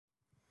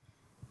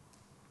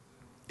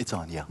It's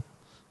on, yeah.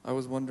 I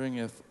was wondering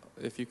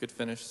if you could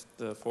finish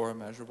the 4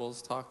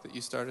 Immeasurables talk that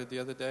you started the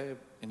other day,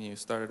 and you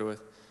started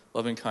with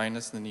loving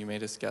kindness, and then you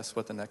made us guess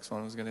what the next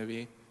one was going to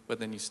be, but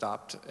then you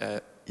stopped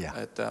at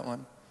that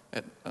one,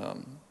 at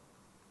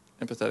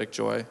empathetic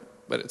joy.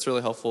 But it's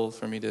really helpful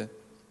for me to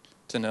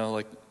know,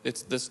 like,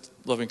 it's this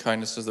loving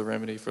kindness is the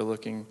remedy for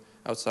looking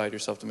outside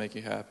yourself to make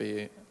you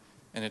happy,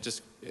 and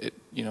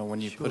when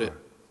you put it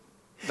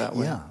that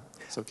way. Yeah.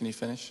 So can you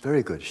finish?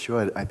 Very good.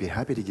 Sure. I'd be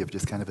happy to give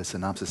just kind of a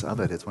synopsis of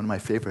it. It's one of my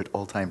favorite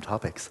all-time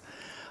topics.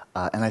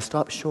 And I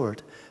stopped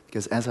short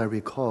because, as I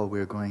recall, we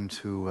were going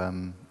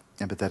to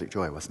empathetic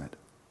joy, wasn't it?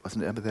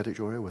 Wasn't it empathetic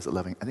joy, or was it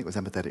loving? I think it was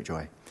empathetic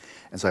joy.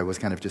 And so I was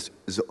kind of just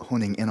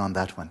honing in on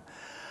that one.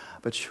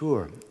 But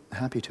sure,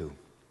 happy to.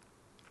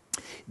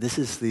 This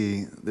is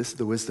the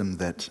wisdom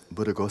that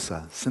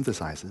Buddhaghosa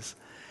synthesizes.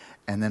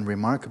 And then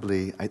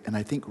remarkably,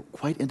 I think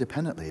quite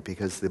independently,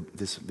 because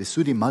this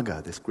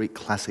Visuddhimagga, this great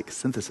classic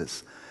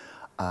synthesis,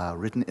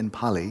 written in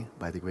Pali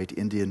by the great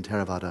Indian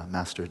Theravada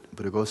master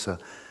Buddhaghosa,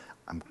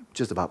 I'm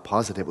just about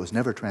positive it was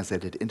never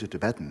translated into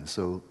Tibetan,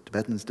 so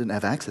Tibetans didn't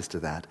have access to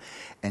that.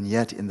 And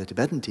yet in the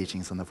Tibetan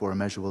teachings on the 4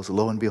 Immeasurables,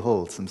 lo and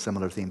behold, some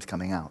similar themes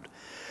coming out.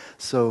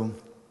 So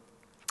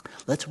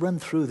let's run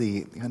through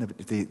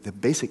the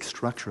basic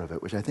structure of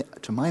it, which I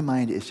think, to my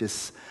mind, is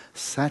just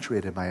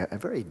saturated by a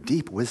very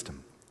deep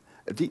wisdom.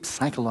 A deep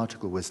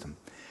psychological wisdom.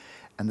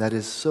 And that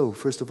is so,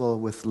 first of all,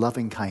 with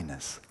loving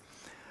kindness.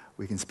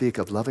 We can speak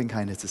of loving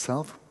kindness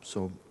itself,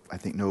 so I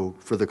think no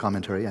further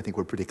commentary. I think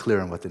we're pretty clear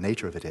on what the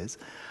nature of it is.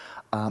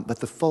 But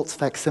the false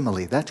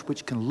facsimile, that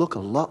which can look a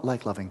lot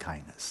like loving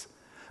kindness,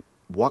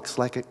 walks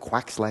like it,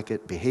 quacks like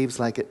it, behaves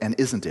like it, and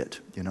isn't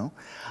it,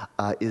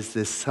 is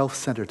this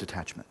self-centered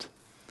attachment.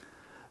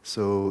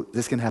 So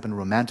this can happen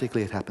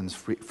romantically. It happens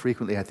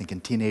frequently, I think,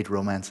 in teenage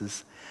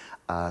romances.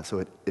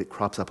 So it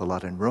crops up a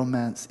lot in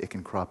romance. It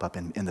can crop up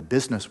in the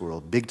business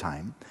world big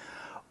time.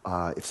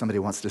 If somebody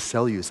wants to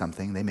sell you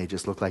something, they may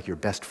just look like your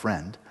best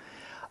friend.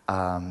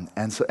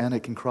 And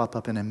it can crop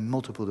up in a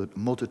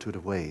multitude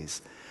of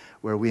ways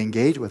where we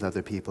engage with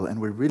other people and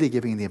we're really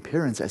giving the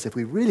appearance as if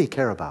we really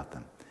care about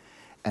them.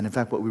 And in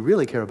fact, what we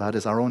really care about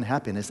is our own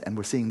happiness, and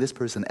we're seeing this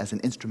person as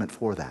an instrument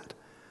for that.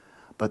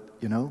 But,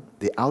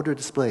 the outer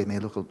display may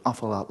look an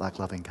awful lot like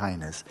loving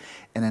kindness.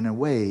 And in a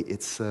way,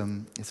 it's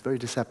very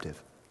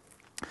deceptive.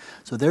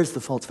 So there's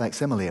the false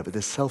facsimile of it,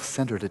 this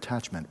self-centered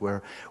attachment,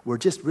 where we're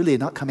just really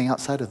not coming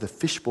outside of the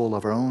fishbowl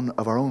of our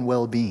own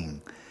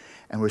well-being,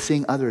 and we're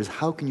seeing others.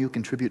 How can you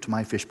contribute to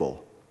my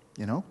fishbowl?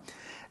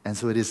 And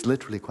so it is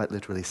quite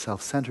literally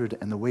self-centered.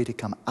 And the way to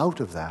come out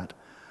of that,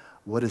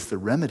 what is the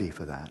remedy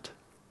for that?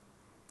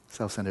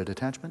 Self-centered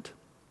attachment,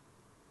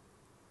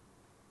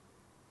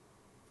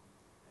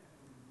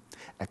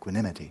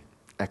 equanimity.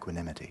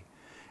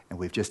 And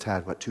we've just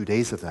had, 2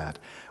 days of that,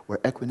 where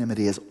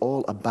equanimity is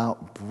all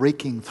about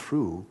breaking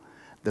through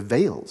the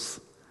veils,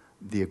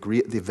 the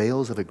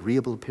veils of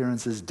agreeable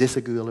appearances,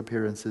 disagreeable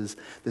appearances.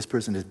 This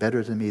person is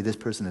better than me, this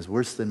person is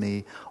worse than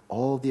me.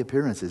 All the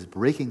appearances,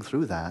 breaking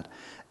through that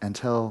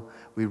until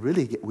we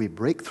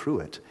break through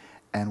it,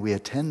 and we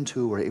attend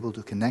to or are able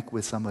to connect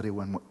with somebody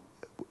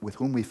with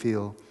whom we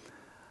feel,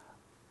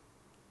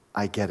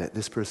 I get it,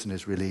 this person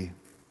is really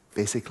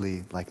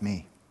basically like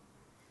me.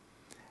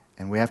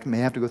 And we may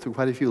have to go through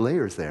quite a few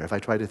layers there. If I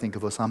try to think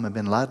of Osama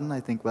bin Laden,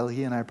 I think, well,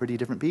 he and I are pretty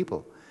different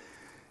people.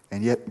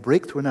 And yet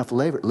break through enough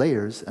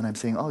layers, and I'm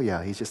saying, oh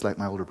yeah, he's just like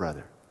my older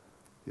brother.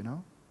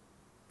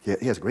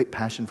 He has great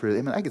passion for,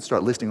 I could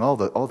start listing all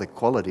the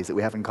qualities that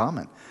we have in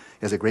common.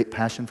 He has a great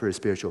passion for his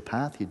spiritual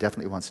path. He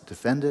definitely wants to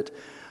defend it.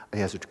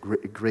 He has a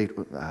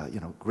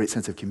great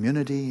sense of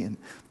community, and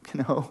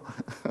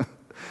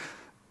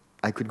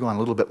I could go on a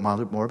little bit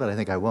more, but I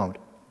think I won't.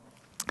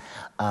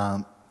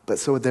 But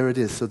so there it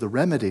is. So the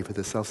remedy for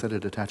the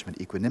self-centered attachment,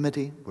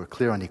 equanimity, we're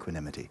clear on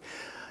equanimity.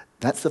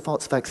 That's the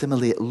false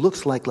facsimile. It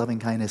looks like loving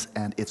kindness,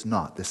 and it's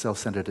not, the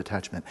self-centered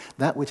attachment.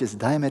 That which is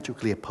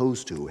diametrically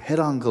opposed to,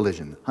 head-on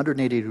collision,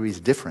 180 degrees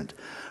different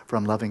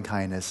from loving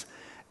kindness,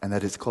 and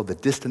that it's called the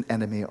distant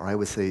enemy, or I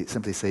would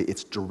simply say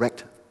its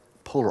direct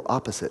polar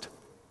opposite,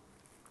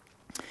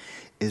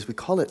 is we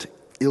call it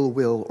ill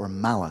will or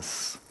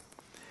malice.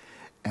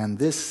 And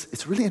this,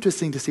 it's really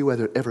interesting to see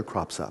whether it ever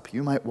crops up.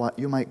 You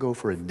might go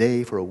for a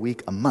day, for a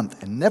week, a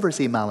month, and never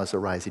see malice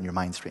arise in your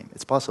mind stream.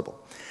 It's possible.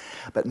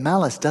 But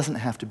malice doesn't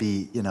have to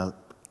be,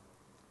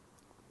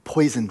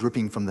 poison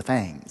dripping from the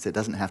fangs. It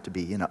doesn't have to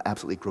be,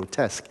 absolutely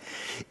grotesque.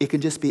 It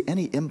can just be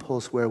any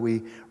impulse where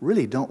we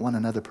really don't want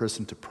another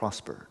person to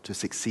prosper, to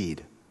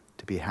succeed,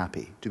 to be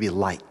happy, to be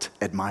liked,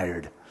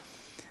 admired.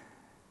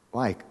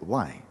 Why?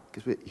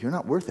 Because you're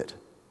not worth it.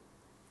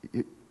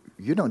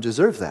 You don't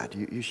deserve that.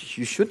 You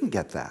shouldn't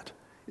get that.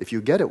 If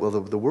you get it, well,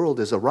 the world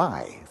is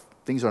awry.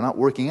 Things are not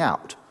working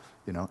out.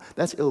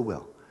 That's ill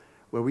will,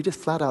 where we just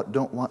flat out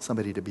don't want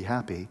somebody to be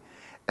happy.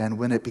 And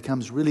when it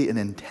becomes really an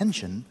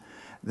intention,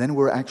 then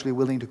we're actually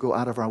willing to go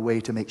out of our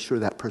way to make sure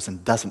that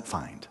person doesn't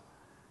find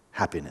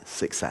happiness,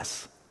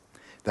 success.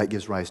 That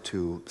gives rise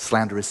to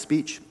slanderous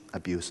speech,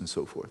 abuse, and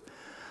so forth.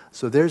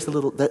 So there's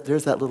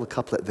that little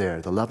couplet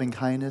there, the loving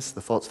kindness,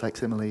 the false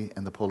facsimile,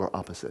 and the polar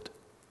opposite.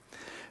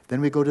 Then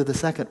we go to the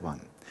second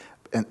one.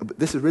 And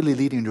this is really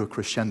leading to a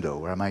crescendo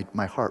where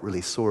my heart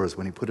really soars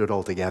when you put it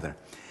all together.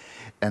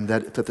 And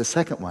that the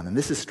second one, and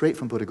this is straight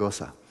from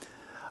Buddhaghosa.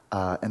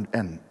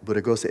 And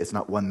Buddhaghosa is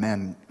not one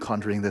man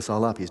conjuring this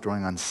all up. He's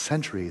drawing on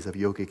centuries of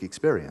yogic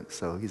experience.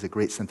 So he's a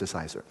great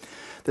synthesizer.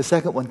 The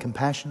second one,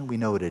 compassion, we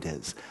know what it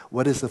is.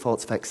 What is the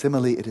false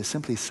facsimile? It is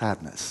simply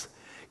sadness.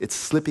 It's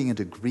slipping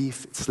into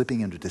grief, it's slipping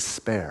into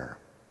despair,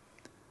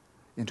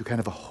 into kind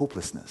of a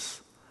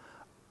hopelessness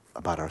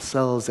about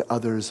ourselves, the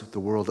others, the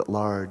world at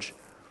large,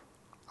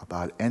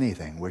 about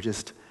anything.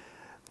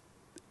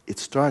 It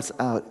starts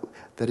out,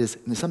 that is,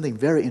 there's something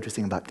very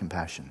interesting about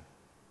compassion,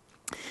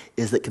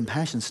 is that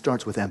compassion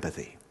starts with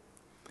empathy.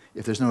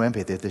 If there's no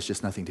empathy, there's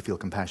just nothing to feel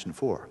compassion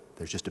for.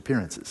 There's just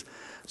appearances.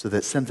 So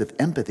that sense of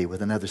empathy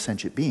with another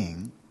sentient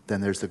being, then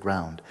there's the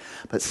ground.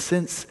 But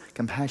since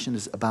compassion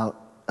is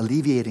about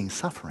alleviating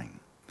suffering,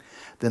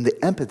 then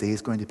the empathy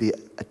is going to be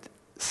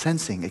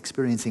sensing,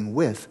 experiencing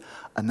with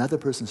another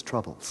person's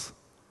troubles.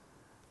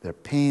 Their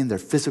pain, their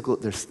physical,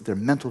 their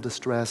mental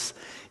distress,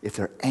 if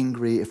they're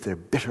angry, if they're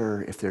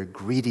bitter, if they're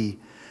greedy,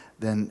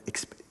 then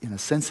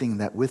sensing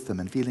that with them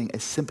and feeling a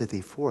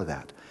sympathy for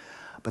that.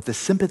 But the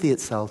sympathy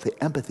itself,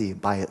 the empathy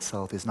by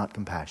itself is not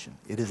compassion.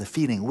 It is a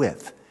feeling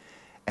with.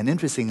 And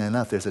interestingly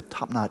enough, there's a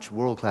top-notch,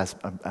 world-class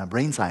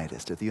brain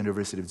scientist at the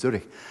University of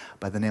Zurich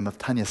by the name of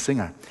Tanya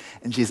Singer.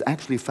 And she's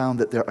actually found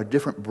that there are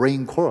different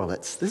brain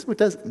correlates. This is what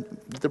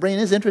the brain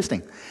is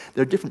interesting.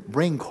 There are different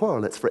brain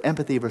correlates for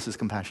empathy versus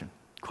compassion.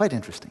 Quite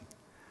interesting.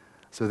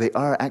 So they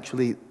are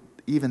actually,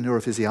 even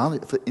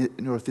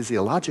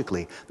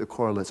neurophysiologically, the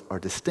correlates are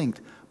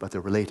distinct, but they're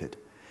related.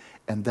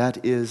 And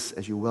that is,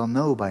 as you well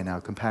know by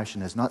now,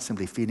 compassion is not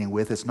simply feeling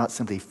with, it's not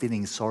simply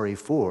feeling sorry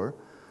for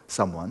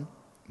someone,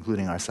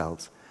 including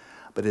ourselves,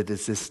 but it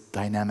is this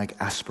dynamic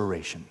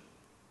aspiration.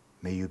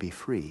 May you be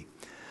free.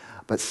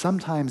 But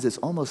sometimes it's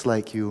almost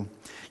like you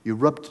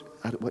rubbed,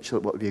 what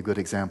would be a good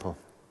example?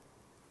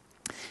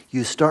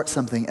 You start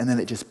something and then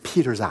it just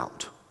peters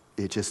out.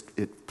 You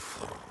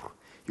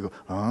go,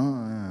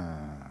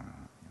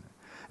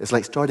 It's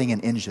like starting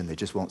an engine that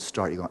just won't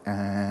start. You go,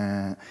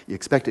 You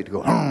expect it to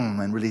go,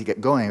 and really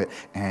get going,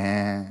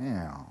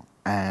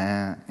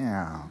 but,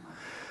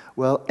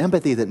 Well,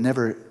 empathy that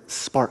never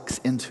sparks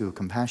into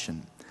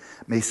compassion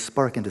may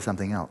spark into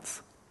something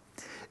else.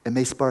 It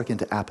may spark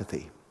into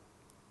apathy,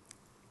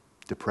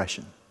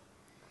 depression,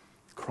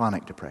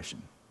 chronic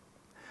depression.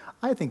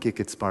 I think it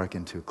could spark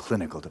into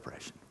clinical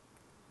depression,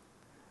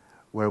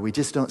 where we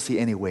just don't see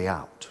any way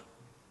out.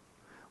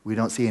 We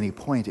don't see any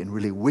point in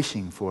really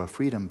wishing for a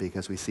freedom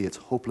because we see it's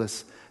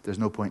hopeless. There's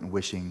no point in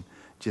wishing,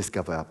 just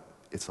give up.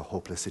 It's a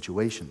hopeless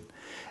situation.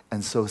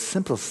 And so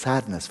simple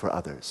sadness for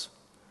others,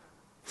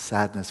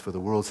 sadness for the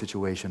world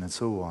situation and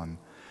so on,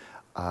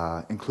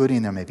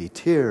 including there may be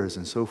tears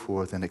and so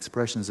forth and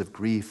expressions of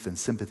grief and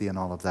sympathy and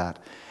all of that,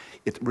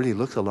 it really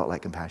looks a lot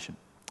like compassion,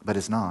 but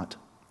it's not.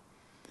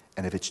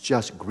 And if it's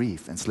just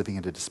grief and slipping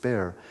into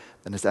despair,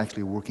 then it's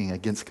actually working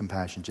against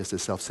compassion, just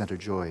as self-centered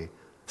joy,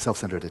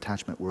 self-centered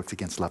attachment works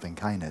against loving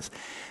kindness.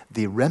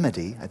 The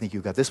remedy, I think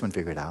you got this one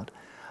figured out.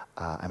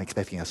 I'm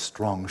expecting a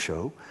strong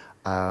show.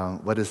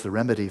 What is the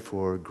remedy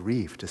for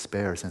grief,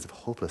 despair, sense of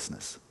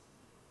hopelessness?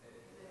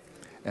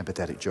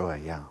 Empathetic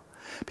joy, yeah.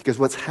 Because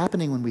what's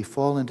happening when we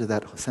fall into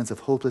that sense of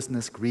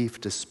hopelessness,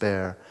 grief,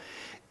 despair,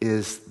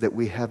 is that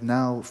we have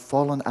now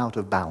fallen out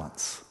of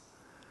balance.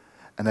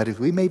 And that is,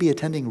 we may be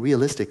attending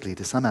realistically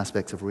to some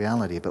aspects of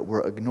reality, but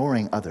we're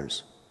ignoring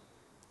others,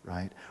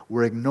 right?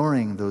 We're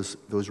ignoring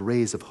those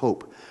rays of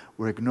hope.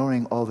 We're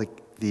ignoring all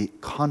the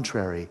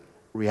contrary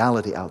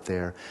reality out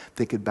there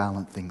that could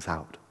balance things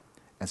out.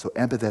 And so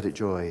empathetic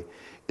joy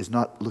is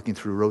not looking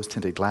through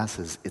rose-tinted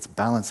glasses. It's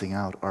balancing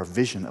out our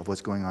vision of what's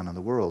going on in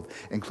the world,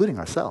 including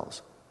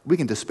ourselves. We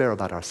can despair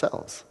about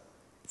ourselves.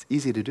 It's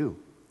easy to do.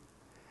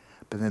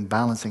 But then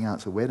balancing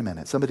out, so wait a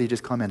minute. Somebody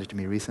just commented to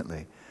me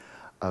recently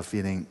of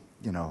feeling,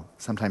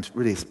 sometimes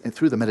really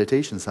through the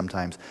meditation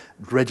sometimes,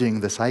 dredging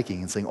the psyche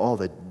and seeing all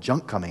the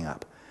junk coming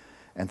up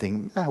and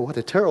thinking, what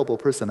a terrible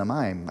person am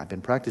I? I've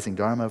been practicing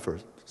Dharma for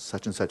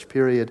such and such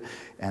period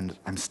and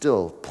I'm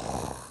still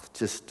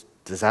just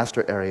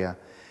disaster area,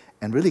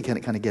 and really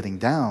kind of getting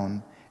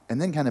down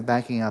and then kind of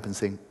backing up and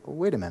saying,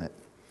 wait a minute,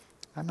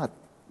 I'm not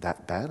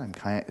that bad. I'm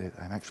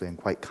actually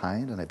quite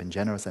kind and I've been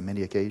generous on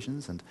many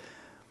occasions and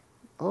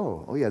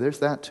oh yeah, there's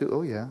that too.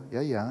 Oh yeah.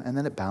 And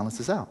then it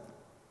balances out.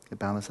 It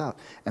balances out.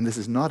 And this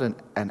is not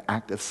an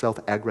act of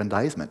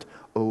self-aggrandizement.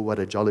 Oh, what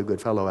a jolly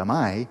good fellow am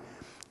I.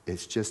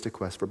 It's just a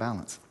quest for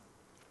balance.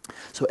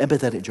 So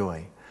empathetic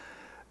joy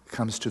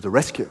comes to the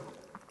rescue.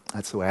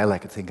 That's the way I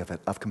like to think of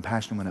it, of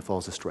compassion when it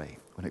falls astray,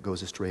 when it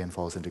goes astray and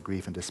falls into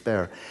grief and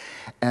despair.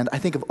 And I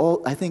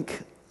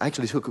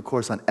actually took a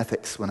course on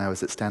ethics when I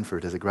was at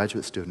Stanford as a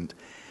graduate student.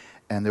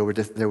 And there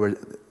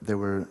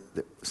were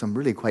some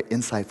really quite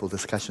insightful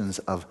discussions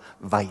of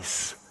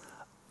vice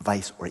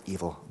or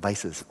evil,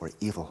 vices or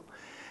evil.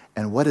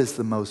 And what is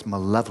the most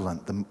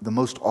malevolent, the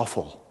most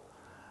awful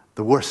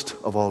the worst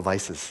of all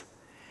vices.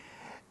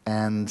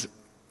 And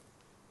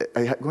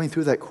going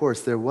through that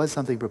course, there was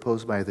something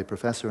proposed by the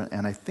professor,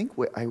 and I think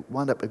I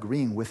wound up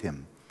agreeing with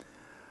him.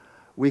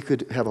 We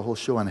could have a whole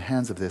show on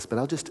hands of this, but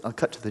I'll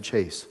cut to the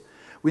chase.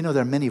 We know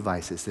there are many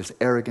vices. There's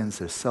arrogance,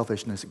 there's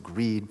selfishness,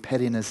 greed,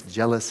 pettiness,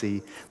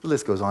 jealousy. The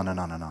list goes on and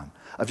on and on,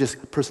 of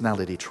just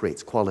personality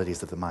traits,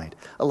 qualities of the mind.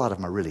 A lot of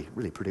them are really,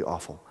 really pretty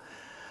awful.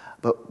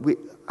 But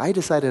I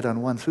decided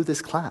on one through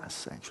this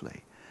class,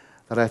 actually,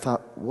 that I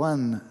thought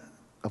one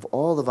of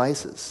all the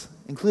vices,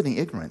 including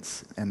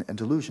ignorance and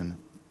delusion,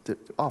 they're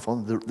awful,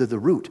 they're the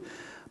root.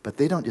 But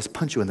they don't just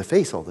punch you in the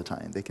face all the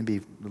time. They can be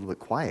a little bit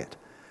quiet.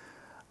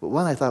 But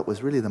one I thought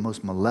was really the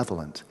most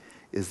malevolent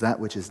is that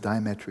which is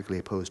diametrically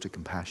opposed to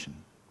compassion.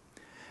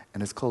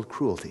 And it's called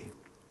cruelty.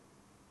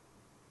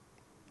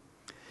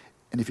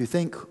 And if you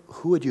think,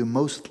 who would you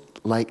most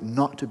like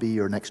not to be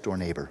your next door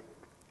neighbor?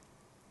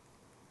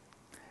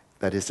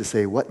 That is to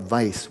say, what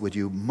vice would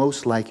you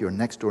most like your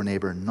next door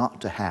neighbor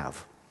not to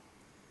have?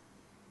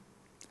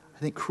 I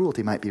think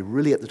cruelty might be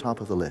really at the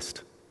top of the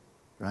list,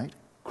 right?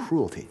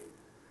 Cruelty.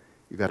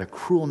 You've got a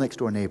cruel next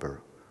door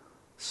neighbor,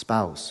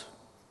 spouse,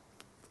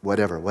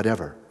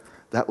 whatever.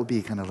 That would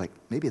be kind of like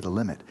maybe the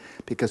limit.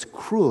 Because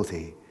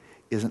cruelty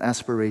is an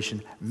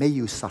aspiration, may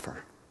you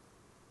suffer.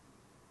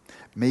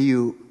 May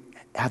you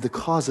have the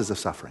causes of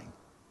suffering.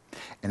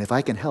 And if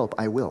I can help,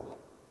 I will.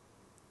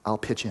 I'll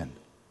pitch in.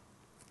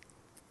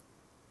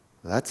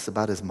 That's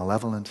about as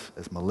malevolent,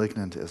 as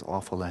malignant, as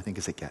awful, I think,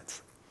 as it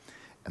gets.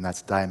 And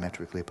that's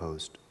diametrically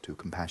opposed to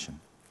compassion.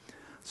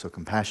 So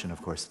compassion,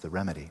 of course, is the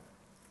remedy.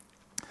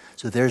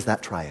 So there's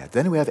that triad.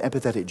 Then we have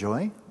empathetic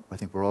joy. I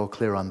think we're all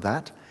clear on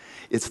that.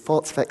 Its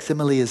false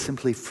facsimile is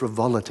simply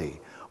frivolity,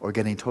 or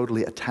getting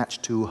totally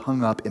attached to,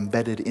 hung up,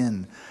 embedded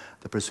in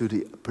the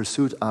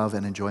pursuit of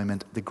and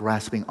enjoyment, the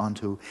grasping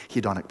onto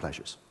hedonic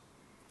pleasures.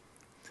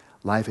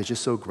 Life is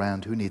just so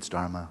grand. Who needs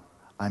Dharma?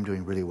 I'm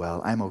doing really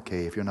well. I'm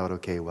okay. If you're not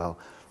okay, well,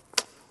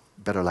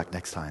 better luck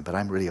next time, but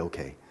I'm really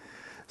okay.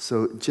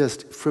 So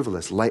just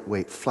frivolous,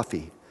 lightweight,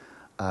 fluffy.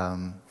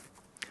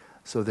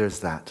 So there's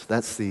that.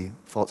 That's the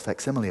false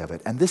facsimile of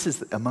it. And this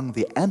is among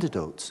the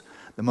antidotes.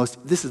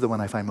 This is the one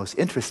I find most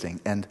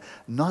interesting and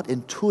not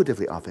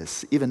intuitively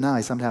obvious. Even now,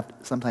 I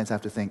sometimes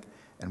have to think,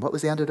 and what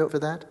was the antidote for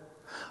that?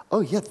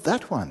 Oh, yeah,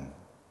 that one.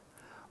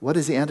 What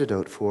is the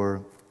antidote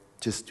for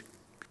just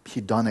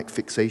hedonic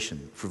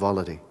fixation,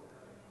 frivolity?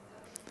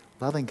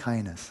 Loving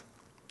kindness.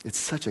 It's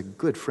such a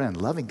good friend.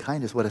 Loving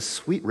kindness, what a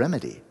sweet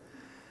remedy.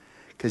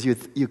 Because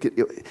you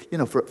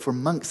could, for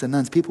monks and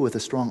nuns, people with a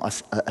strong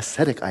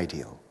ascetic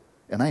ideal,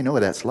 and I know what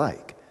that's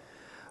like,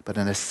 but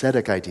an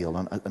ascetic ideal,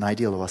 an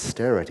ideal of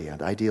austerity,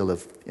 an ideal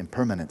of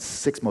impermanence,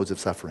 6 modes of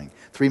suffering,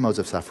 3 modes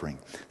of suffering,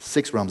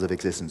 6 realms of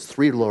existence,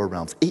 3 lower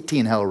realms,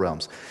 18 hell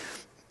realms.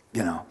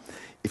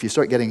 If you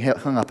start getting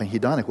hung up in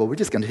hedonic, well, we're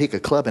just going to take a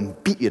club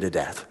and beat you to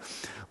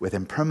death with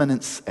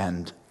impermanence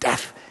and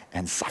death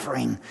and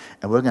suffering,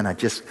 and we're going to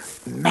just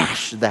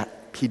mash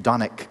that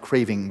hedonic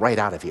craving right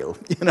out of you.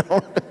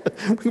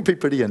 It would be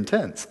pretty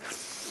intense.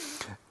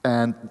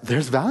 And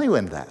there's value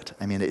in that.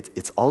 I mean,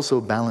 it's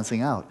also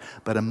balancing out.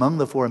 But among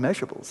the 4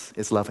 immeasurables,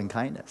 it's love and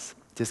kindness.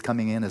 Just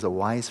coming in as a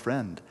wise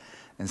friend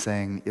and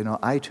saying,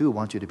 I too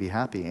want you to be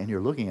happy, and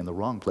you're looking in the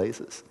wrong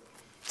places.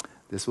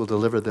 This will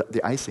deliver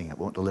the icing. It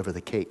won't deliver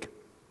the cake.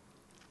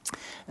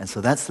 And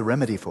so that's the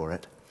remedy for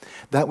it.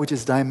 That which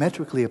is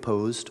diametrically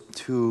opposed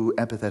to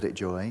empathetic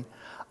joy,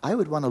 I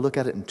would want to look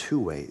at it in 2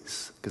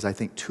 ways, because I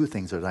think 2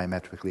 things are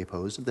diametrically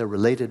opposed. They're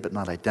related but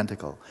not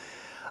identical.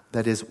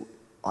 That is,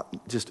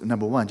 just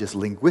number one, just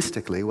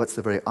linguistically, what's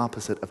the very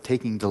opposite of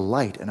taking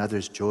delight in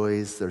others'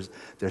 joys,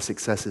 their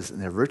successes,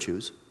 and their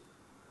virtues?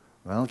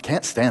 Well,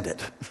 can't stand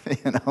it.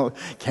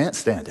 Can't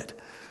stand it.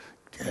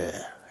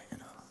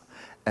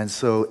 And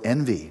so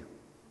envy,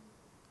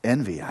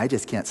 I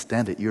just can't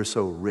stand it. You're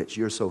so rich,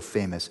 you're so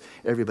famous,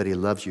 everybody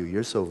loves you,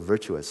 you're so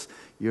virtuous,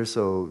 you're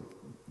so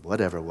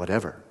whatever,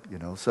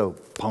 so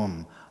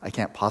boom, I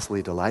can't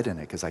possibly delight in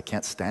it because I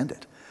can't stand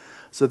it.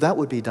 So that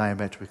would be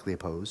diametrically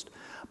opposed.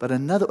 But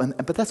another one,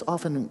 but that's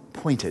often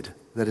pointed.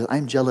 That is,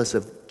 I'm jealous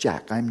of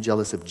Jack, I'm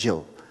jealous of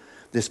Jill,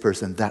 this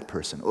person, that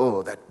person.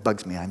 Oh, that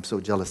bugs me, I'm so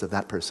jealous of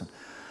that person.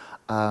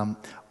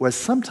 Whereas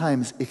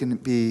sometimes it can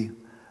be,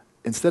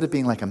 instead of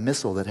being like a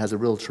missile that has a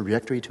real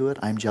trajectory to it,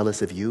 I'm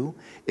jealous of you,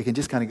 it can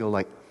just kind of go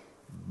like,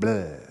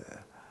 blah.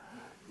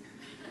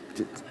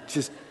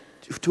 Just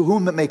to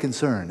whom it may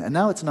concern. And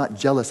now it's not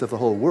jealous of the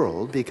whole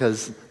world,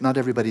 because not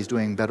everybody's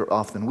doing better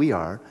off than we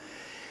are.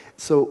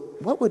 So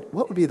what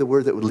would be the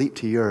word that would leap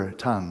to your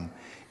tongue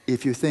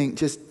if you think,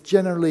 just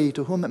generally,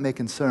 to whom it may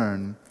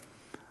concern,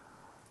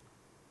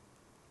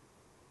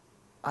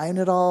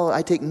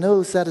 I take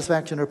no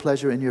satisfaction or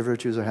pleasure in your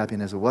virtues or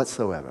happiness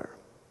whatsoever.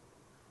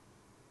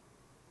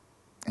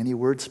 Any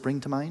words spring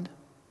to mind?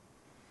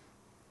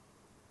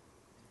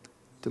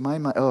 To my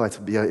mind,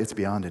 it's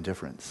beyond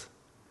indifference.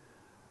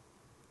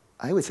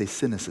 I would say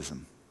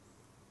cynicism.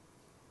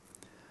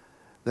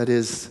 That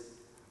is,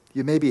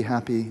 you may be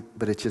happy,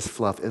 but it's just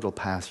fluff. It'll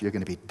pass. You're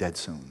going to be dead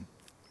soon.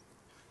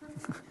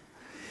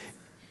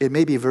 It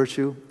may be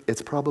virtue,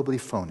 it's probably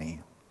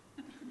phony.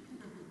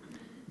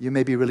 You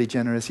may be really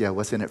generous, yeah,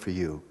 what's in it for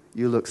you?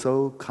 You look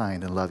so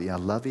kind and lovey, yeah,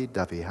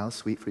 lovey-dovey, how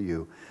sweet for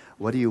you.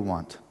 What do you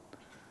want?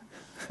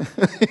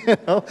 You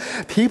know?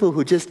 People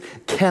who just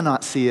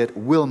cannot see it,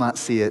 will not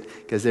see it,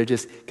 because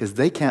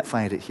they can't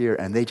find it here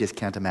and they just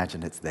can't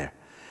imagine it's there.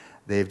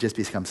 They've just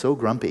become so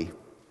grumpy,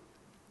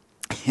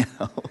 you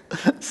know,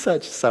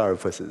 such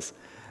sourpusses,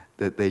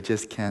 that they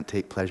just can't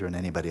take pleasure in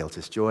anybody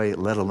else's joy,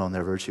 let alone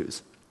their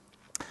virtues.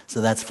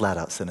 So that's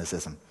flat-out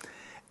cynicism.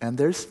 And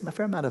there's a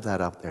fair amount of that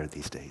out there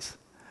these days.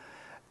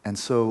 And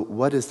so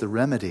what is the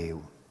remedy?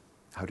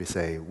 How do you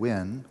say,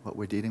 what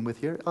we're dealing with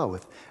here? Oh,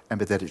 with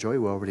empathetic joy,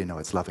 we already know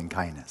it's loving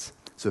kindness.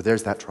 So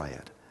there's that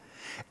triad.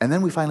 And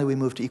then we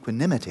move to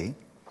equanimity.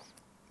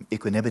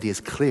 Equanimity is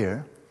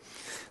clear.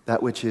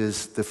 That which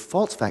is the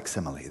false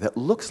facsimile, that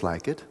looks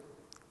like it,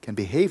 can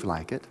behave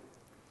like it,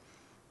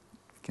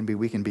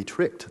 we can be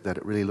tricked that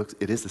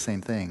it is the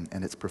same thing,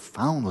 and it's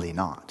profoundly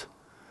not.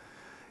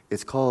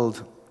 It's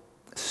called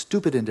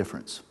stupid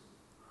indifference,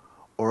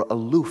 or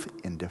aloof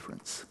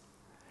indifference.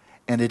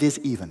 And it is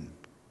even.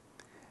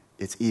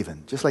 It's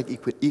even. Just like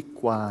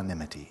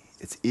equanimity.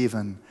 It's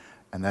even,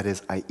 and that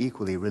is, I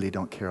equally really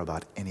don't care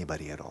about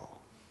anybody at all.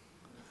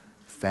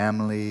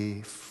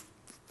 Family,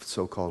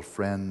 so-called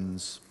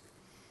friends,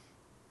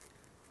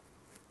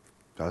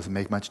 doesn't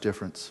make much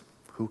difference.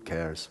 Who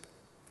cares?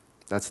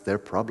 That's their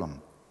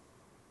problem.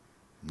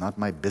 Not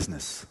my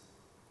business.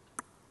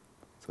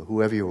 So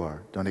whoever you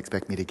are, don't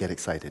expect me to get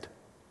excited,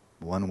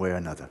 one way or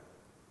another,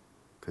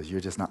 because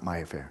you're just not my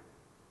affair.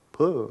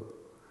 Puh.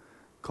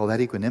 Call that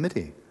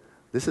equanimity.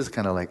 This is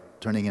kind of like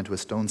turning into a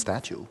stone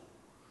statue.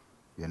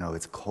 You know,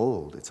 it's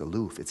cold, it's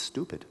aloof, it's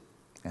stupid,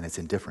 and it's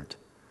indifferent.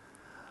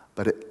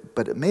 But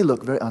it may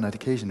look on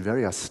occasion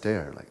very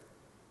austere, like,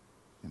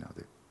 you know,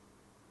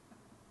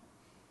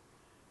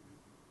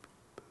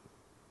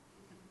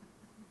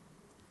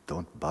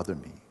 don't bother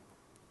me.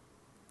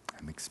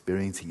 I'm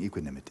experiencing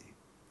equanimity.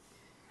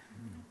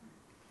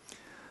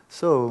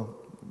 So,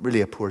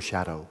 really a poor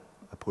shadow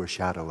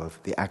of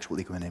the actual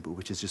equanimity,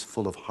 which is just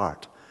full of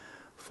heart,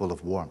 full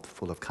of warmth,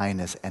 full of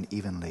kindness, and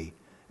evenly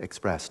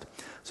expressed.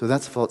 So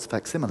that's false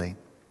facsimile.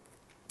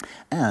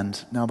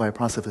 And now by a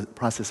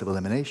process of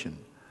elimination,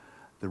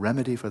 the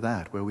remedy for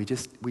that, where we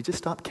just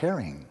stop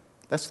caring.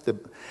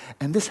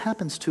 And this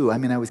happens too. I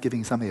mean, I was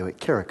giving something like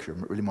caricature,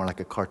 really more like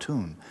a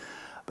cartoon,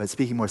 but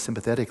speaking more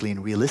sympathetically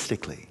and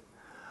realistically.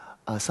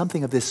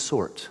 Something of this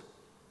sort,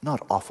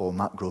 not awful,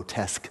 not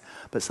grotesque,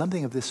 but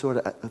something of this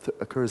sort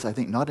occurs, I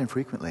think, not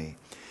infrequently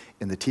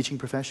in the teaching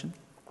profession,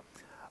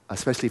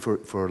 especially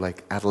for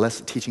like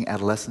teaching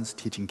adolescents,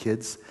 teaching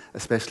kids,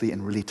 especially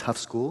in really tough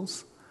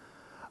schools.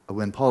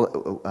 When we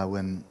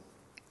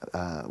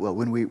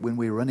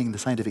were running the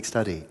scientific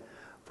study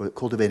for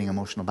cultivating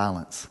emotional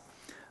balance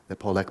that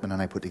Paul Ekman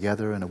and I put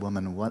together, and a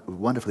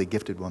wonderfully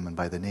gifted woman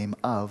by the name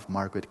of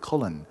Margaret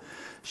Cullen,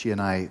 she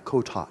and I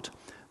co-taught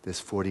this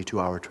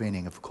 42-hour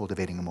training of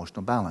cultivating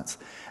emotional balance.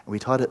 And we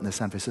taught it in the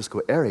San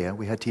Francisco area.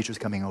 We had teachers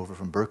coming over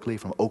from Berkeley,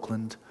 from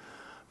Oakland,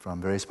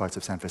 from various parts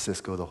of San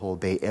Francisco, the whole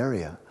Bay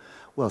Area.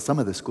 Well, some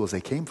of the schools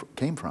they came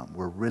from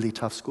were really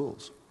tough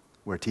schools,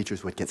 where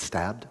teachers would get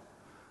stabbed.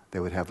 They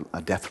would have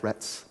death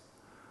threats.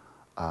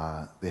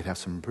 They'd have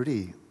some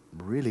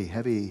really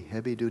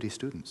heavy-duty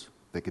students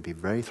that could be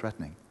very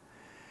threatening.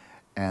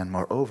 And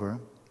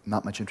moreover,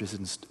 not much interested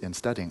in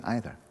studying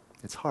either.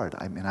 It's hard.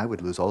 I mean, I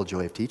would lose all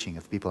joy of teaching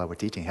if people I were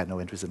teaching had no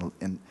interest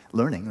in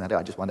learning.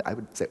 I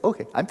would say,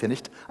 okay, I'm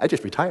finished. I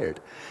just retired,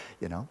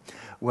 you know.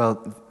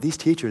 Well, these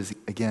teachers,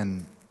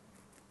 again,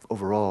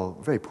 overall,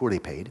 very poorly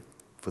paid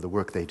for the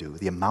work they do,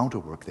 the amount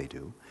of work they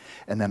do,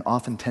 and then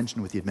often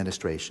tension with the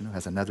administration, who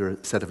has another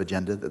set of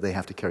agenda that they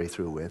have to carry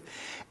through with,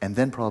 and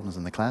then problems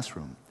in the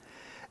classroom.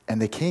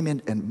 And they came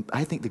in, and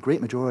I think the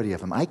great majority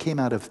of them, I came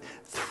out of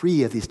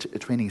 3 of these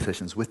training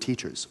sessions with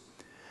teachers.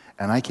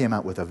 And I came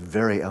out with a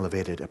very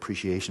elevated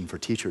appreciation for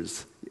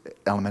teachers,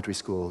 elementary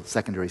school,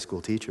 secondary school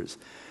teachers.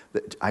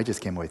 I just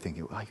came away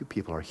thinking, wow, you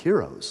people are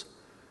heroes.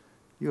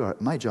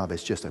 My job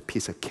is just a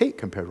piece of cake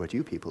compared to what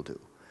you people do.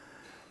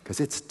 Because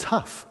it's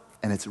tough,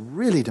 and it's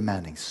really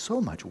demanding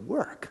so much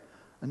work,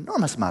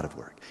 enormous amount of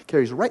work.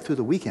 Carries right through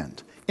the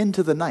weekend,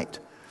 into the night.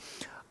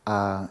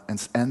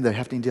 And they're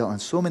having to deal on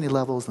so many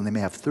levels, and they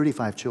may have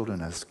 35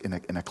 children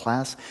in a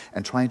class,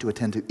 and trying to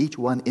attend to each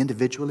one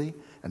individually,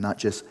 and not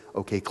just,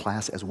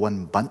 class as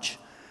one bunch.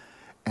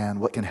 And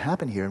what can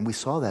happen here, and we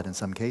saw that in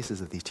some cases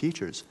of these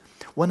teachers.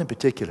 One in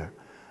particular,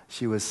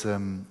 she was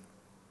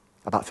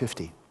about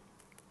 50,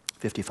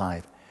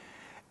 55.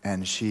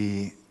 And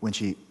when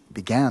she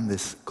began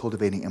this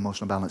cultivating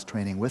emotional balance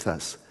training with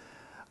us,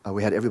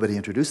 we had everybody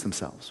introduce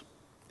themselves.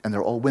 And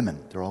they're all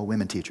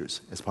women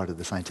teachers as part of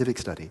the scientific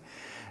study.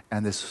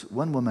 And this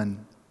one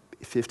woman,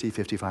 50,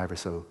 55 or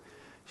so,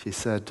 she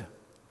said,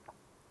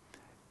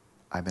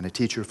 I've been a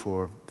teacher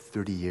for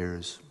 30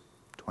 years,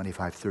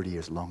 25, 30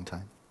 years, a long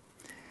time.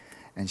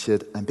 And she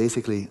said, I'm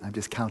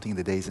just counting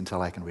the days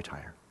until I can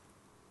retire.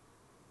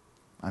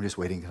 I'm just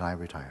waiting until I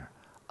retire.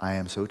 I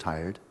am so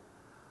tired.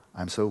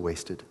 I'm so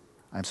wasted.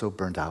 I'm so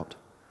burnt out,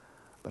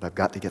 but I've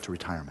got to get to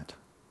retirement,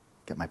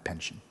 get my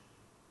pension.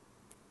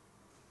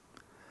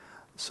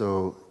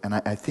 So, and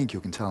I think you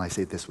can tell I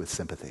say this with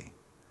sympathy,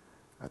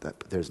 that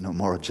there's no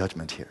moral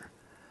judgment here.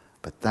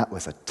 But that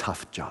was a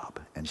tough job,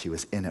 and she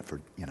was in it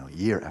for,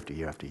 year after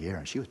year after year,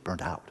 and she was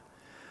burnt out.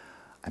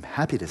 I'm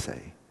happy to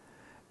say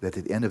that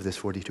at the end of this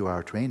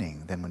 42-hour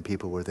training, then when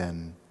people were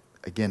then,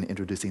 again,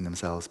 introducing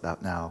themselves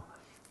about now,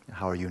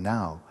 how are you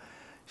now?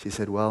 She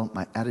said, well,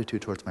 my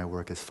attitude towards my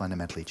work has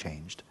fundamentally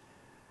changed.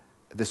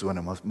 This is one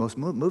of the most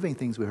moving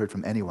things we heard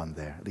from anyone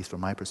there, at least from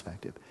my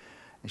perspective.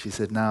 And she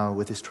said, now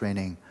with this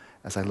training,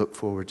 as I look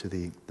forward to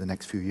the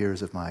next few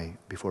years of my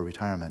before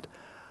retirement,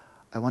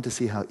 I want to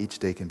see how each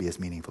day can be as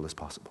meaningful as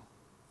possible.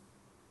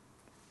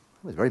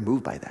 I was very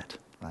moved by that,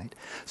 right?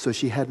 So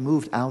she had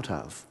moved out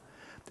of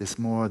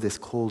this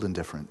cold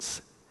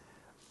indifference,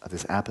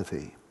 this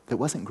apathy that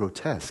wasn't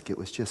grotesque, it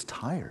was just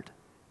tired.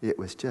 It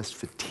was just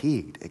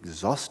fatigued,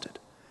 exhausted.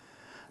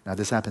 Now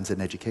this happens in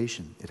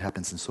education, it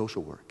happens in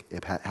social work,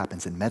 it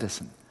happens in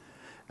medicine,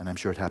 and I'm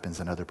sure it happens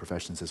in other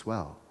professions as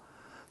well.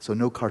 So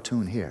no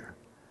cartoon here.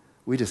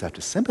 We just have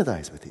to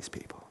sympathize with these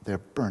people. They're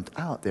burnt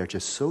out, they're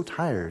just so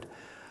tired.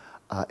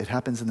 It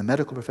happens in the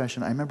medical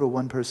profession. I remember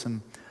one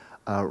person,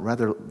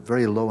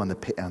 very low on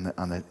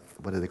the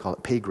what do they call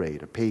it, pay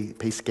grade, or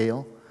pay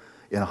scale,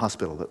 in a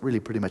hospital, but really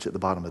pretty much at the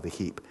bottom of the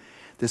heap.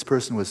 This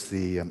person was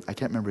I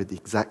can't remember the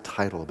exact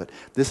title, but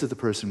this is the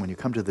person, when you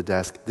come to the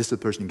desk, this is the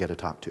person you get to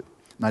talk to,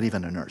 not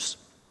even a nurse.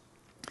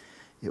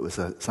 It was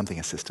something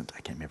assistant,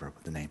 I can't remember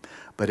the name,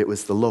 but it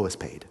was the lowest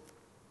paid.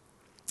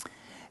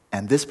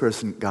 And this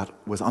person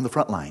was on the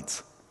front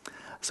lines.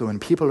 So when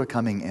people are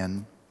coming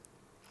in,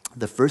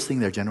 the first thing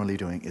they're generally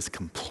doing is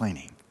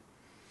complaining.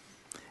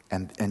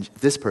 And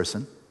this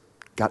person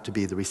got to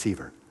be the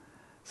receiver.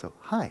 So,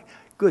 hi,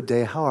 good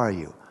day, how are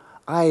you?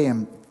 I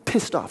am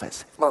pissed off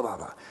as blah, blah,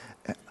 blah.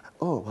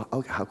 Oh, well,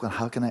 okay,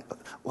 how can I,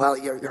 well,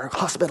 your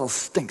hospital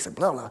stinks, and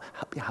blah, blah,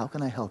 how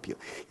can I help you?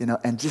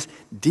 And just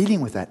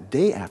dealing with that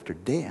day after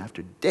day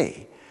after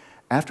day.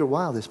 After a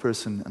while, this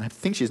person, and I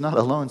think she's not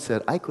alone,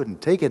 said, I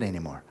couldn't take it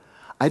anymore.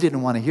 I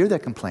didn't want to hear their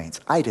complaints.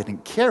 I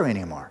didn't care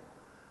anymore.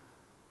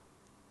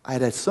 I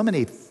had so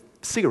many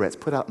cigarettes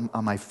put out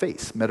on my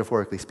face,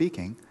 metaphorically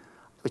speaking,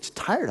 I was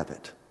tired of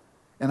it.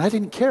 And I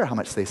didn't care how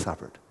much they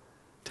suffered.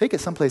 Take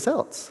it someplace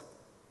else.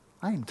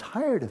 I am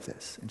tired of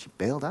this. And she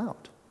bailed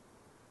out.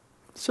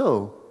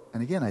 So,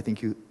 and again, I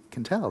think you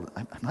can tell,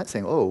 I'm not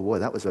saying, oh, boy,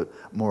 that was a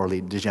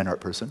morally degenerate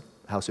person.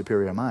 How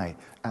superior am I?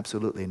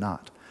 Absolutely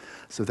not.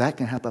 So that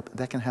can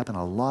happen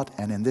a lot.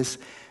 And in this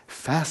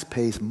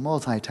fast-paced,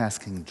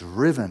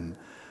 multitasking-driven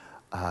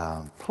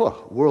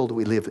world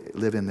we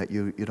live in that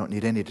you don't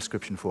need any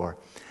description for,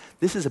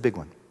 this is a big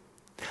one.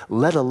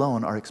 Let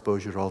alone our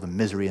exposure to all the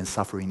misery and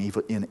suffering,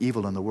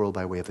 evil in the world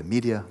by way of the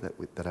media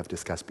that I've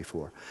discussed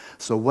before.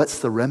 So what's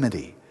the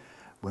remedy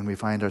when we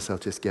find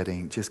ourselves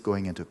just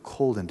going into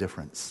cold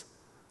indifference,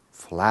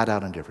 flat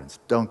out indifference,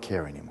 don't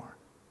care anymore?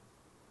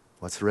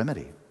 What's the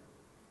remedy?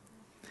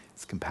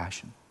 It's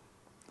compassion.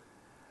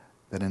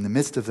 That in the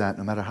midst of that,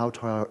 no matter how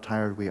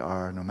tired we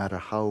are, no matter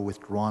how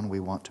withdrawn we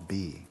want to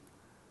be,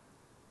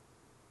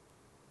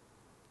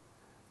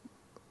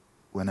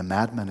 when a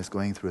madman is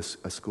going through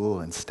a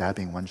school and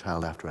stabbing one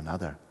child after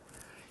another,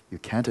 you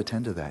can't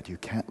attend to that. You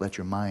can't let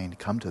your mind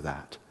come to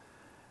that.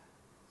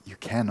 You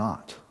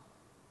cannot.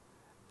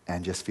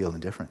 And just feel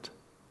indifferent.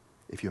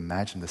 If you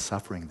imagine the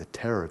suffering, the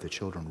terror of the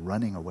children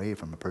running away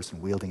from a person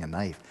wielding a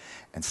knife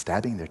and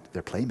stabbing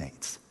their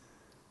playmates,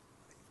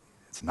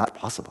 it's not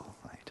possible,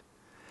 right?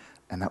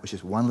 And that was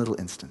just one little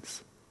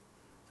instance.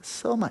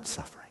 So much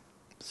suffering,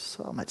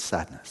 so much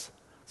sadness,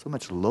 so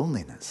much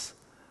loneliness,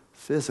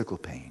 physical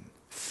pain,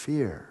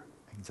 fear,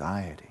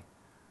 anxiety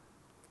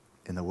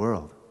in the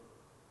world.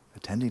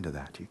 Attending to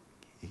that, you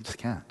just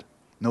can't.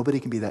 Nobody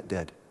can be that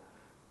dead.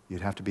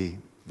 You'd have to be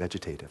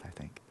vegetative, I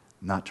think.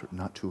 Not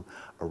to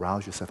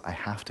arouse yourself. I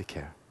have to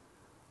care.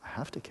 I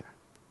have to care.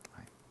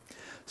 Right?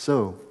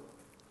 So,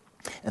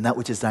 and that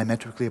which is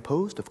diametrically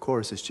opposed, of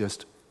course, is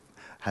just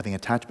having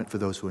attachment for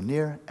those who are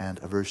near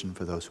and aversion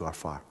for those who are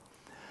far.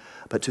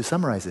 But to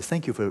summarize this,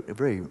 thank you for a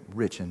very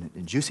rich and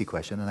juicy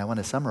question, and I want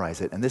to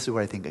summarize it. And this is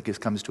where I think it just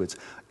comes to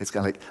it's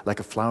kind of like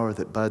a flower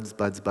that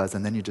buds,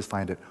 and then you just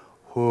find it,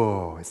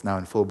 whoa, it's now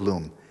in full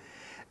bloom.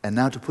 And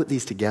now to put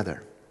these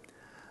together,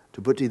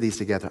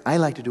 I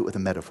like to do it with a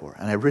metaphor,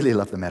 and I really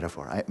love the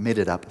metaphor. I made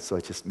it up, so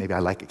maybe I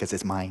like it because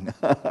it's mine,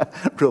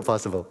 real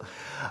possible.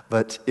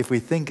 But if we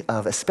think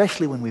of,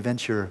 especially when we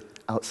venture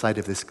outside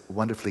of this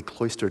wonderfully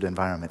cloistered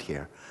environment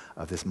here,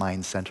 of this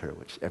mind center,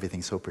 which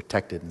everything's so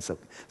protected and so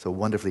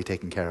wonderfully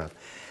taken care of,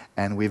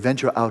 and we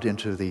venture out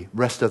into the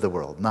rest of the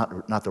world,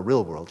 not the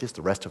real world, just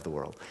the rest of the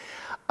world.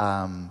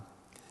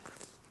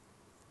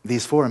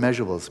 These four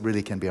immeasurables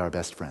really can be our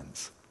best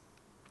friends,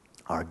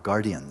 our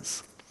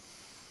guardians.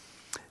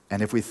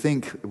 And if we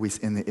think,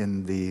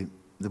 in the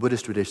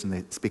Buddhist tradition,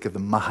 they speak of the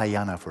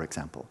Mahayana, for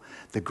example,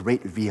 the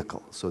great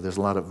vehicle. So there's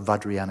a lot of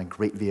Vajrayana,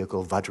 great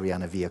vehicle,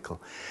 Vajrayana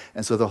vehicle.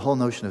 And so the whole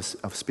notion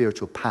of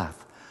spiritual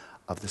path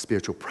of the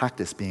spiritual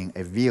practice being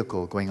a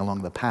vehicle going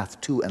along the path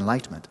to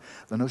enlightenment.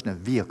 The notion of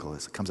vehicle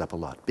comes up a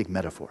lot, big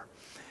metaphor.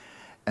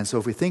 And so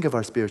if we think of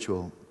our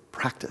spiritual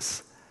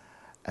practice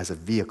as a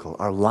vehicle,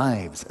 our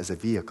lives as a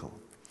vehicle,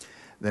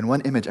 then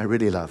one image I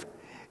really love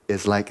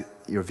is like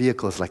your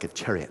vehicle is like a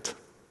chariot.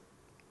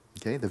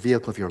 Okay, the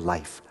vehicle of your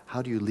life.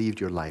 How do you lead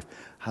your life?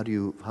 How do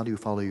you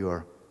follow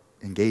your,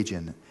 engage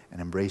in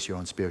and embrace your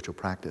own spiritual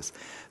practice?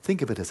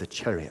 Think of it as a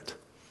chariot.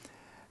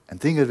 And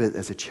think of it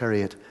as a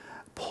chariot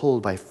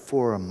pulled by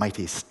 4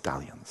 mighty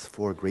stallions,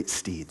 4 great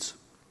steeds.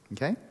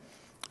 Okay?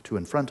 2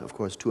 in front, of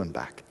course, 2 in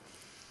back.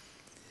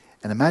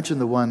 And imagine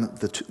the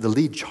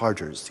lead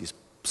chargers, these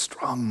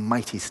strong,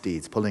 mighty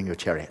steeds pulling your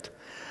chariot.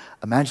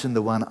 Imagine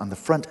the one on the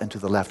front and to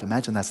the left.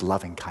 Imagine that's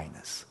loving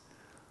kindness,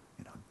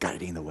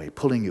 guiding the way,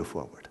 pulling you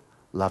forward.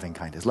 Loving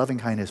kindness. Loving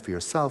kindness for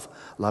yourself,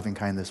 loving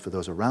kindness for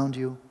those around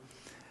you.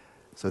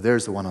 So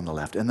there's the one on the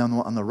left. And then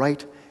on the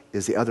right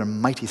is the other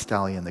mighty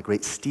stallion, the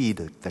great steed,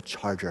 the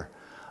charger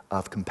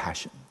of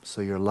compassion.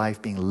 So your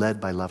life being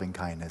led by loving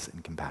kindness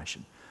and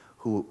compassion.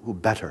 Who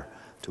better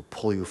to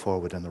pull you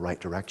forward in the right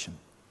direction?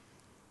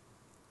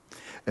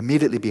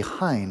 Immediately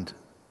behind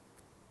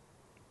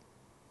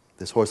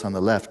this horse on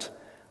the left,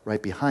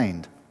 right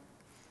behind,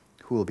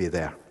 who will be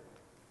there?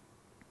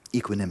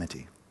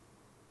 Equanimity.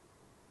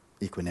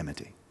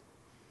 Equanimity.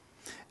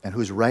 And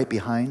who's right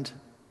behind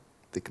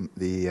the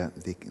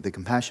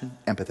compassion?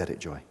 Empathetic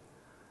joy.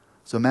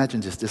 So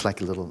imagine just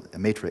like a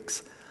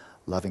matrix,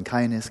 loving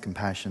kindness,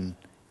 compassion,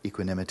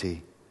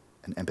 equanimity,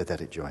 and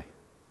empathetic joy.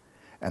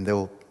 And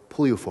they'll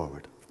pull you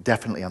forward,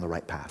 definitely on the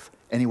right path.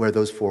 Anywhere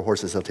those 4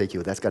 horses will take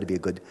you, that's got to be a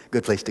good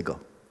place to go,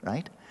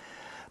 right?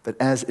 But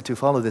to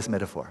follow this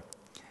metaphor,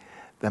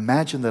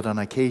 imagine that on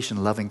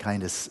occasion, loving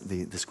kindness,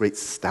 this great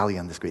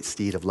stallion, this great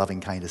steed of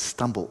loving kindness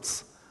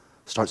stumbles,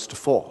 starts to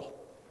fall,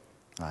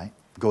 right?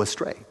 Go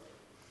astray.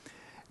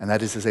 And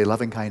that is to say,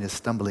 loving kindness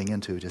stumbling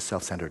into just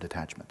self-centered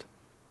attachment,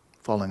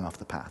 falling off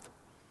the path.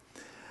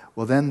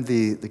 Well, then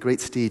the great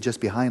steed just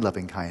behind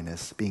loving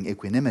kindness, being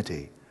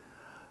equanimity,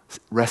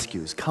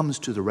 comes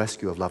to the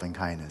rescue of loving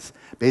kindness.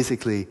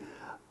 Basically,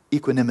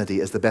 equanimity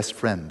is the best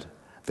friend,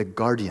 the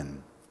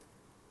guardian,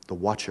 the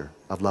watcher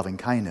of loving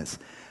kindness,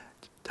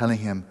 telling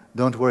him,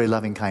 don't worry,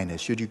 loving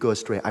kindness, should you go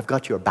astray, I've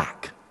got your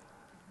back.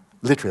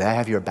 Literally, I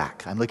have your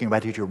back. I'm looking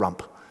right at your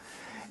rump.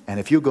 And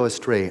if you go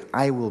astray,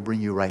 I will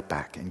bring you right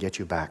back and get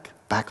you back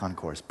on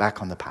course,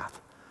 back on the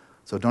path.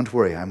 So don't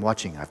worry, I'm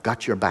watching. I've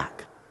got your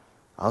back.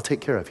 I'll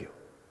take care of you.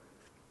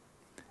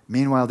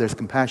 Meanwhile, there's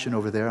compassion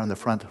over there on the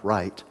front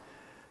right.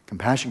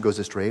 Compassion goes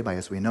astray by,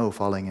 as we know,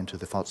 falling into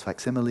the false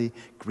facsimile,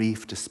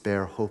 grief,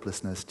 despair,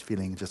 hopelessness,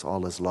 feeling just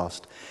all is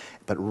lost.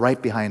 But right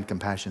behind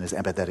compassion is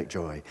empathetic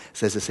joy. It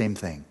says the same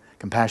thing.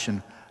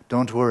 Compassion,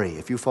 don't worry.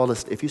 If you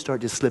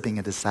start just slipping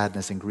into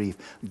sadness and grief,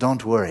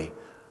 don't worry.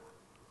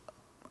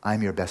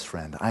 I'm your best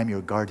friend. I'm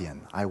your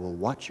guardian. I will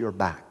watch your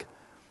back.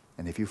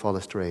 And if you fall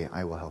astray,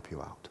 I will help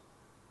you out.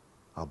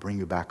 I'll bring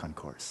you back on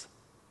course.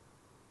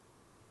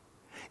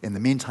 In the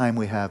meantime,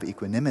 we have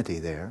equanimity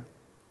there,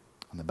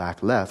 on the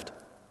back left.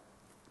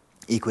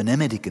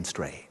 Equanimity can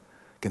stray,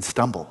 can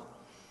stumble,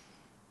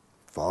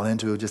 fall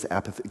into just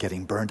apathy,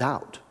 getting burnt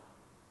out.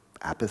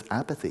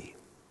 Apathy,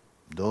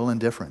 dull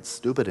indifference,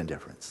 stupid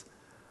indifference.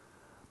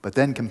 But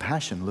then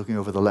compassion, looking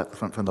over the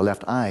from the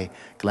left eye,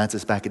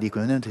 glances back at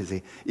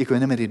equanimity.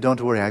 Equanimity,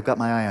 don't worry, I've got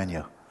my eye on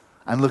you.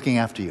 I'm looking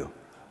after you.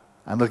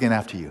 I'm looking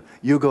after you.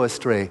 You go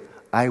astray,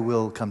 I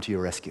will come to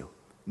your rescue.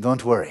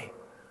 Don't worry.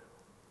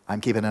 I'm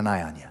keeping an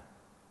eye on you.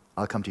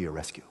 I'll come to your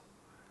rescue.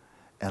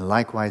 And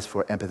likewise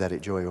for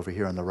empathetic joy over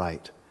here on the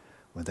right.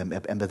 When the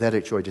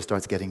empathetic joy just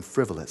starts getting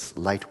frivolous,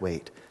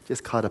 lightweight,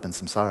 just caught up in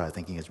samsara,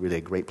 thinking it's really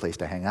a great place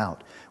to hang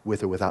out,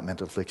 with or without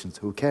mental afflictions,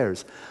 who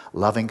cares?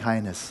 Loving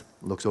kindness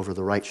looks over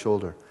the right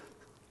shoulder.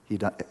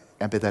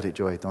 Empathetic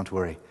joy, don't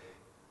worry.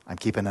 I'm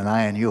keeping an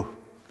eye on you.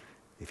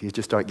 If you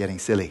just start getting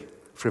silly,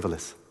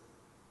 frivolous,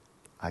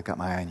 I've got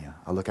my eye on you.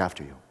 I'll look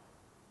after you.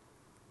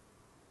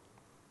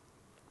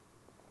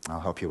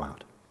 I'll help you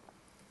out.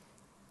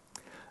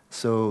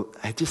 So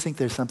I just think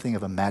there's something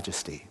of a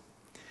majesty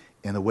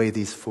in the way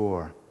these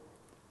 4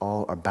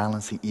 all are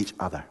balancing each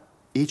other.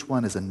 Each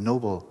one is a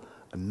noble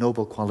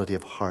quality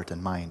of heart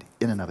and mind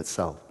in and of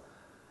itself.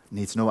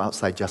 Needs no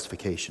outside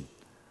justification.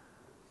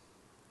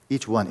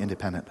 Each one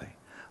independently.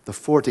 The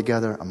 4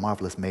 together, a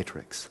marvelous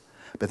matrix.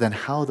 But then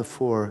how the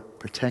 4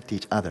 protect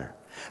each other,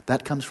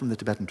 that comes from the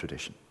Tibetan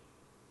tradition.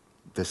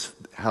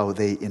 How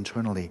they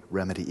internally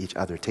remedy each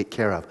other, take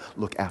care of,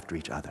 look after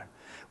each other.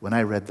 When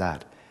I read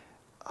that,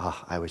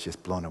 I was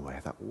just blown away. I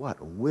thought,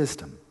 what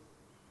wisdom,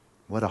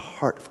 what a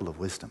heart full of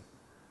wisdom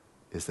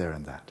is there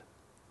in that.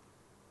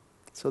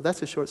 So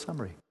that's a short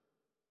summary.